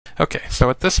Okay, so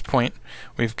at this point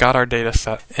we've got our data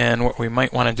set, and what we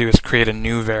might want to do is create a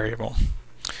new variable.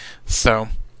 So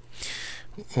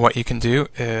what you can do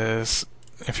is,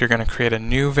 if you're going to create a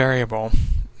new variable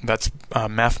that's a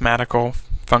mathematical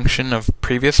function of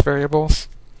previous variables,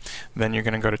 then you're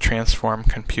going to go to transform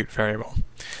compute variable.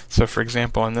 So for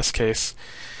example, in this case,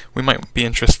 we might be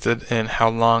interested in how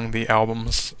long the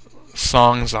album's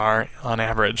songs are on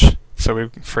average. So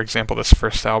for example, this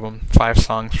first album, 5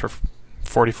 songs for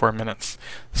 44 minutes.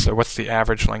 So what's the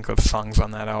average length of songs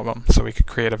on that album? So we could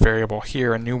create a variable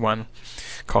here, a new one,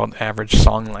 called average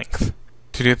song length.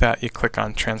 To do that, you click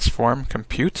on Transform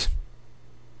Compute.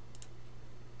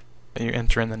 You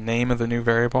enter in the name of the new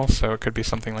variable, so it could be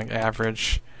something like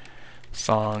average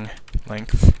song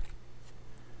length.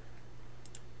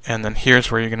 And then here's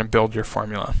where you're going to build your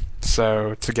formula.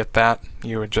 So to get that,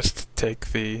 you would just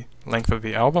take the length of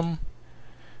the album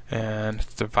and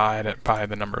divide it by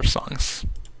the number of songs.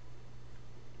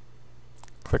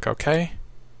 Click OK.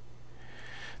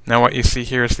 Now what you see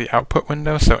here is the output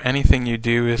window, so anything you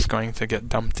do is going to get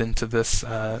dumped into this,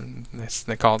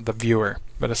 they call it the viewer,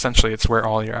 but essentially it's where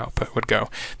all your output would go.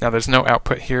 Now there's no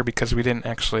output here because we didn't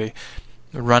actually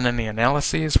run any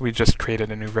analyses, we just created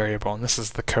a new variable, and this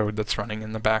is the code that's running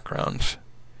in the background.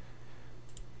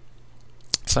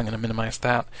 So I'm going to minimize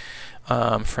that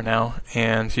for now,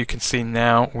 and you can see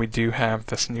now we do have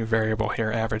this new variable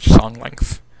here, average song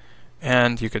length.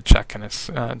 And you could check, and it's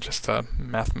just a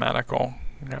mathematical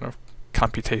kind of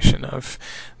computation of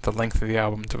the length of the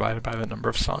album divided by the number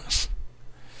of songs.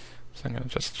 So I'm going to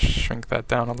just shrink that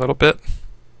down a little bit.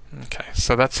 Okay,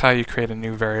 so that's how you create a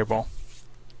new variable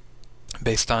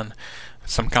based on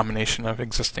some combination of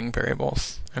existing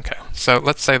variables. Okay, so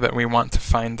let's say that we want to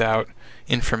find out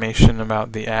information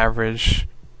about the average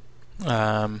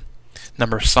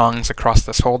number of songs across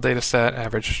this whole data set,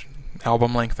 average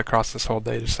album length across this whole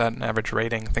data set, and average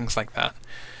rating, things like that.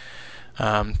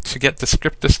 To get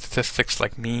descriptive statistics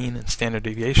like mean and standard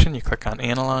deviation, you click on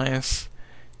Analyze,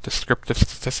 Descriptive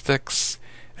Statistics,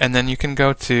 and then you can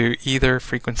go to either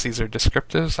frequencies or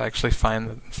descriptives. I actually find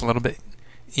that it's a little bit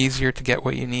easier to get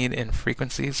what you need in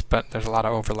frequencies, but there's a lot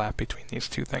of overlap between these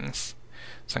two things.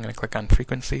 So I'm going to click on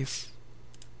frequencies.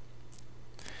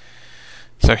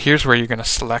 So here's where you're going to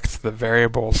select the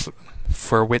variables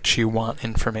for which you want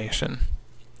information.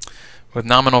 With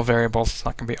nominal variables, it's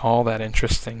not going to be all that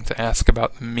interesting to ask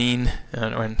about the mean,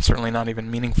 and certainly not even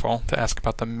meaningful to ask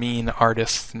about the mean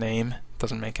artist's name.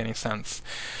 Doesn't make any sense.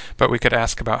 But we could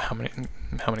ask about how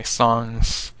many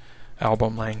songs,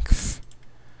 album length,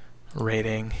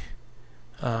 rating,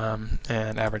 and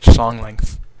average song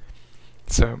length.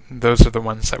 So those are the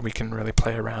ones that we can really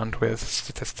play around with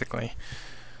statistically.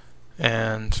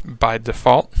 And by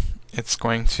default, it's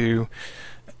going to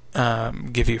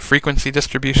give you frequency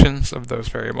distributions of those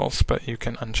variables, but you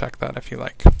can uncheck that if you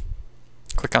like.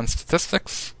 Click on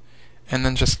Statistics, and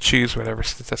then just choose whatever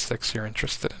statistics you're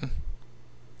interested in.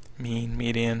 Mean,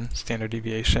 median, standard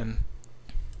deviation.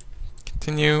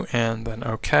 Continue, and then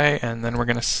OK, and then we're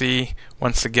going to see,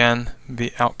 once again,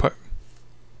 the output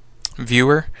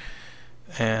viewer.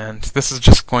 And this is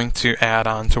just going to add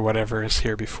on to whatever is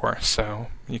here before. So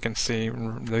you can see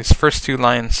these first 2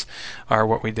 lines are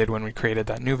what we did when we created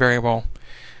that new variable.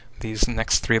 These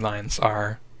next 3 lines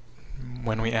are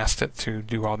when we asked it to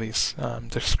do all these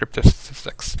descriptive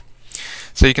statistics.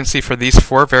 So you can see for these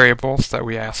 4 variables that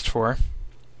we asked for,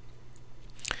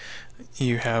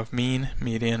 you have mean,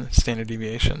 median, standard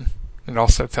deviation. It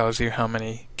also tells you how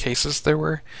many cases there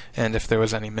were and if there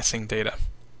was any missing data.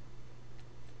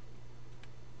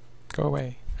 Go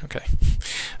away. Okay.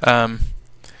 And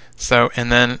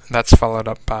then that's followed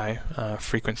up by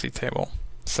frequency table.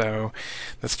 So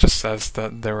this just says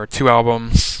that there were 2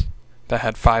 albums that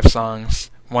had 5 songs,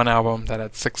 1 album that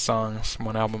had 6 songs,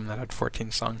 1 album that had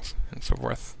 14 songs, and so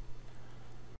forth.